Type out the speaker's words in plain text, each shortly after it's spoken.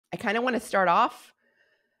I kind of want to start off,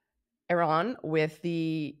 Eran, with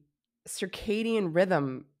the circadian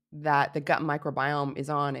rhythm that the gut microbiome is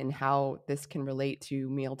on and how this can relate to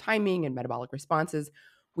meal timing and metabolic responses.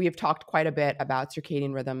 We have talked quite a bit about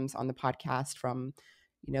circadian rhythms on the podcast, from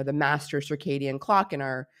the master circadian clock in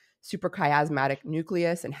our suprachiasmatic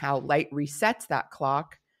nucleus and how light resets that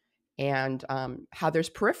clock, and how there's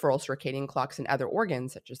peripheral circadian clocks in other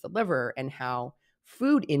organs such as the liver, and how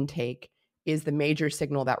food intake is the major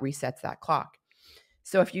signal that resets that clock.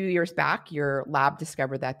 So a few years back, your lab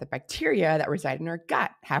discovered that the bacteria that reside in our gut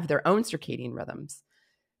have their own circadian rhythms.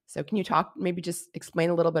 So can you maybe just explain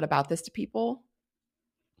a little bit about this to people?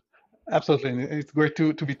 Absolutely. And it's great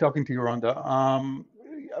to be talking to you, Rhonda.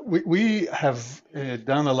 We have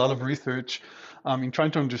done a lot of research in trying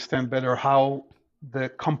to understand better how the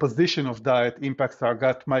composition of diet impacts our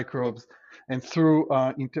gut microbes, and through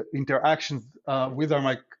interactions with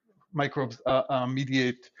our microbes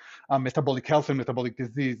mediate metabolic health and metabolic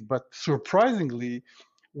disease. But surprisingly,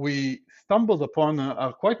 we stumbled upon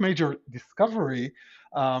a quite major discovery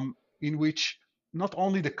in which not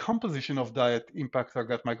only the composition of diet impacts our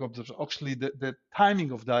gut microbes, but actually the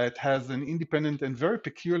timing of diet has an independent and very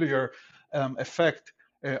peculiar effect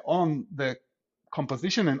on the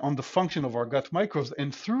composition and on the function of our gut microbes.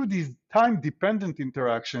 And through these time-dependent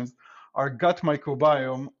interactions, our gut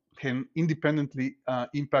microbiome can independently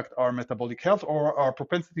impact our metabolic health or our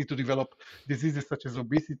propensity to develop diseases such as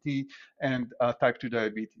obesity and type 2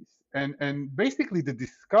 diabetes. And basically the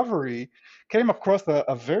discovery came across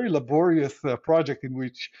a very laborious project in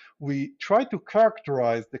which we tried to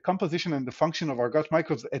characterize the composition and the function of our gut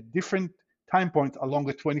microbes at different time points along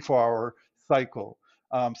a 24-hour cycle.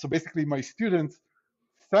 So basically my students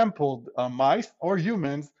sampled mice or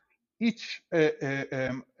humans each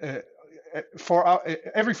every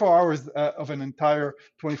 4 hours of an entire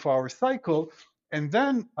 24-hour cycle. And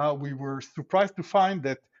then we were surprised to find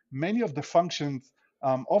that many of the functions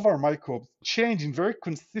of our microbes change in very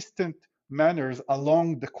consistent manners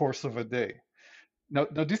along the course of a day. Now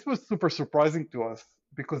this was super surprising to us,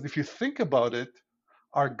 because if you think about it,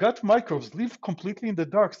 our gut microbes live completely in the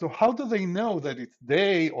dark. So how do they know that it's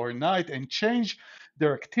day or night and change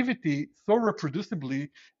their activity so reproducibly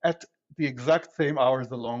at the exact same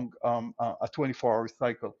hours along a 24-hour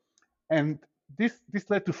cycle? And this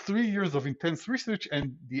led to 3 years of intense research,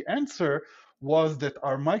 and the answer was that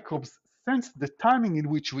our microbes sense the timing in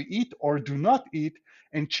which we eat or do not eat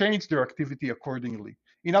and change their activity accordingly.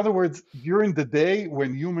 In other words, during the day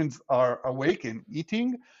when humans are awake and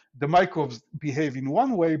eating, the microbes behave in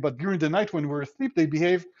one way, but during the night when we're asleep, they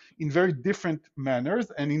behave in very different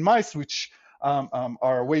manners. And in mice, which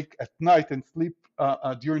are awake at night and sleep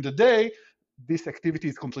during the day, this activity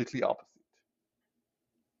is completely opposite.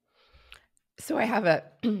 So I have a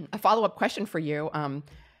follow-up question for you.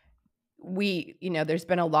 There's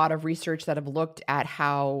been a lot of research that have looked at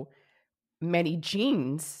how many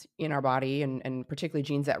genes in our body, and particularly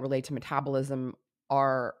genes that relate to metabolism,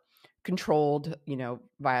 are controlled,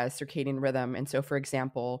 via circadian rhythm. And so, for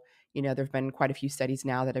example, there have been quite a few studies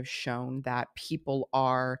now that have shown that people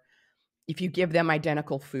are, if you give them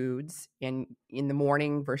identical foods in the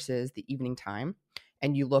morning versus the evening time,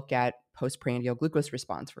 and you look at postprandial glucose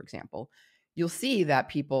response, for example, you'll see that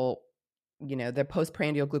people, the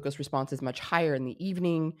postprandial glucose response is much higher in the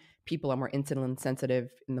evening. People are more insulin sensitive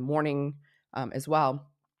in the morning as well.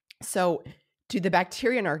 So do the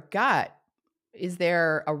bacteria in our gut, is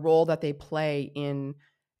there a role that they play in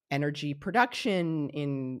energy production,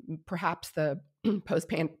 in perhaps the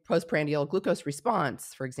postprandial glucose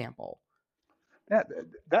response, for example? Yeah,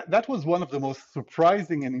 that was one of the most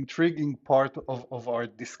surprising and intriguing part of our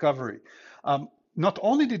discovery. Not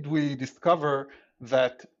only did we discover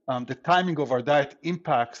that the timing of our diet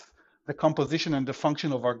impacts the composition and the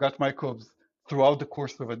function of our gut microbes throughout the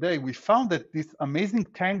course of a day, we found that this amazing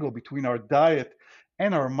tangle between our diet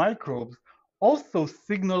and our microbes also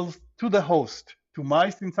signals to the host, to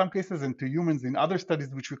mice in some cases and to humans in other studies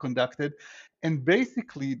which we conducted. And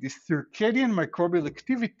basically, this circadian microbial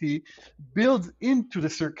activity builds into the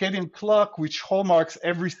circadian clock, which hallmarks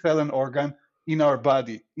every cell and organ in our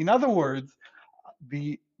body. In other words,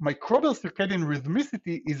 the microbial circadian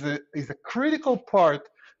rhythmicity is a critical part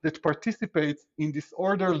that participates in this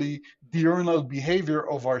orderly diurnal behavior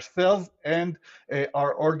of our cells and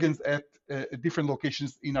our organs at different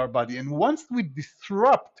locations in our body. And once we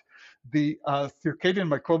disrupt the circadian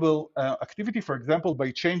microbial activity, for example, by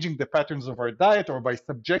changing the patterns of our diet or by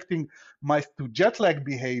subjecting mice to jet lag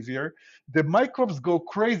behavior, the microbes go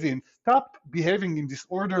crazy and stop behaving in this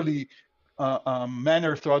orderly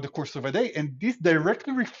manner throughout the course of a day. And this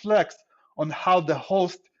directly reflects on how the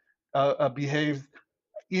host behaves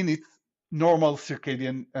in its normal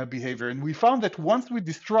circadian behavior. And we found that once we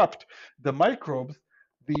disrupt the microbes,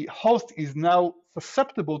 the host is now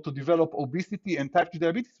susceptible to develop obesity and type 2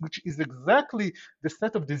 diabetes, which is exactly the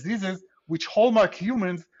set of diseases which hallmark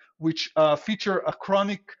humans, which feature a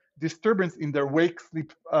chronic disturbance in their wake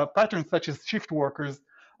sleep patterns, such as shift workers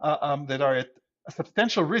that are at a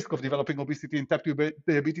substantial risk of developing obesity and type 2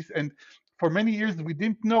 diabetes. And for many years, we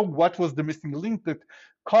didn't know what was the missing link that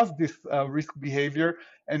caused this risk behavior.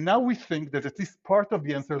 And now we think that at least part of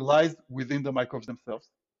the answer lies within the microbes themselves.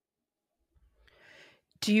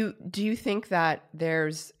 Do you think that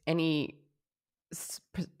there's any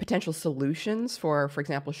potential solutions for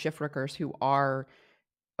example, shift workers who are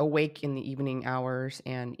awake in the evening hours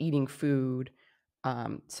and eating food?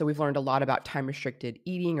 So we've learned a lot about time restricted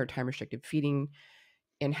eating or time restricted feeding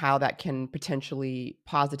and how that can potentially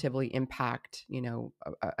positively impact,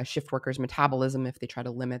 a shift worker's metabolism if they try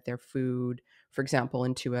to limit their food, for example,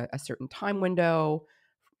 into a certain time window,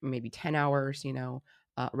 maybe 10 hours,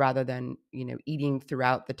 rather than, eating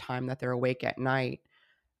throughout the time that they're awake at night.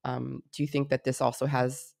 Do you think that this also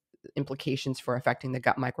has implications for affecting the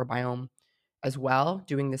gut microbiome as well,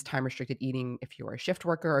 doing this time restricted eating if you're a shift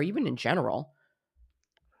worker or even in general?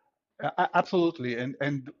 Absolutely.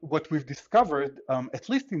 And what we've discovered, at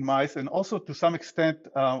least in mice, and also to some extent,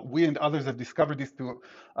 we and others have discovered this to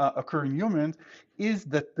occur in humans, is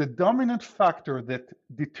that the dominant factor that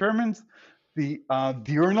determines the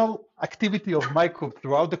diurnal activity of microbes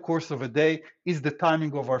throughout the course of a day is the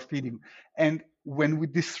timing of our feeding. And when we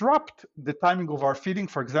disrupt the timing of our feeding,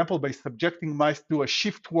 for example, by subjecting mice to a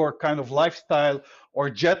shift work kind of lifestyle or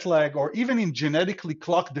jet lag, or even in genetically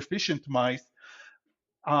clock deficient mice,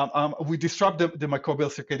 we disrupt the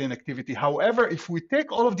microbial circadian activity. However, if we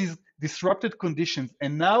take all of these disrupted conditions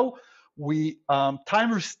and now we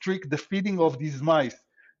time restrict the feeding of these mice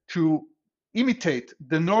to imitate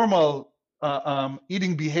the normal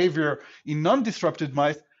eating behavior in non-disrupted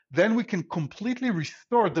mice, then we can completely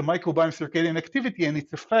restore the microbiome circadian activity and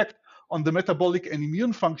its effect on the metabolic and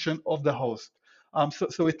immune function of the host.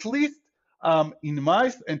 So at least in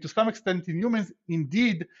mice and to some extent in humans,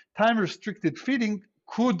 indeed, time-restricted feeding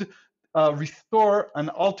could restore an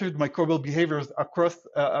altered microbial behavior across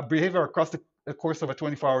the course of a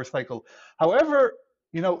 24-hour cycle. However,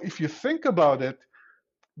 if you think about it,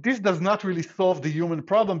 this does not really solve the human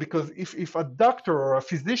problem, because if a doctor or a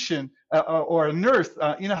physician or a nurse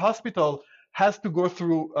in a hospital has to go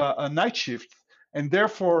through a night shift and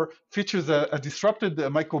therefore features a disrupted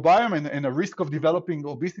microbiome and a risk of developing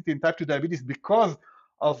obesity and type 2 diabetes because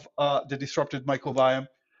of the disrupted microbiome,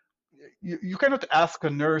 you cannot ask a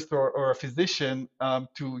nurse or a physician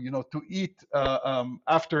to eat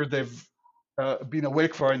after they've been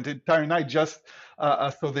awake for an entire night just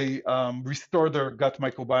so they restore their gut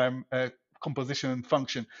microbiome composition and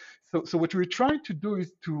function. So what we're trying to do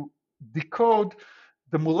is to decode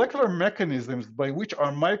the molecular mechanisms by which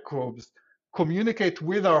our microbes communicate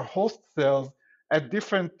with our host cells at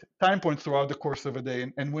different time points throughout the course of a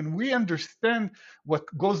day. And when we understand what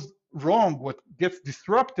goes wrong, what gets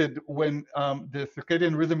disrupted when the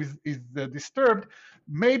circadian rhythm is disturbed,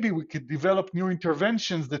 maybe we could develop new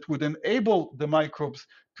interventions that would enable the microbes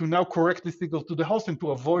to now correctly signal to the host and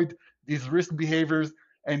to avoid these risk behaviors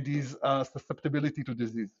and these susceptibility to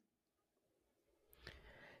disease.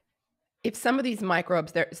 If some of these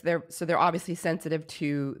microbes, they're obviously sensitive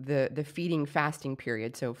to the feeding fasting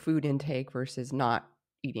period, so food intake versus not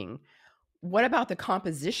eating. What about the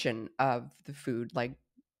composition of the food? Like,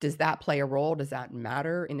 does that play a role? Does that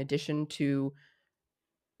matter in addition to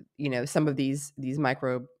some of these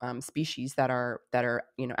microbe species that are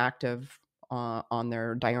active on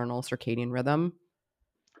their diurnal circadian rhythm?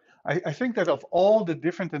 I think that of all the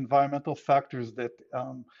different environmental factors that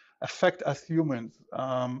affect us humans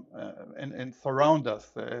and surround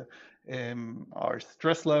us, our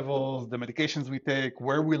stress levels, the medications we take,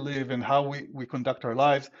 where we live, and how we conduct our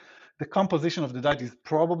lives, the composition of the diet is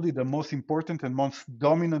probably the most important and most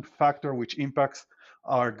dominant factor which impacts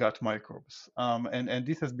our gut microbes. And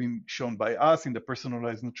this has been shown by us in the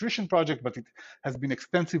Personalized Nutrition Project, but it has been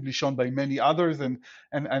extensively shown by many others. And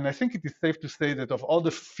I think it is safe to say that of all the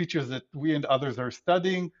features that we and others are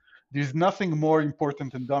studying, there's nothing more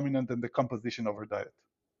important and dominant than the composition of our diet.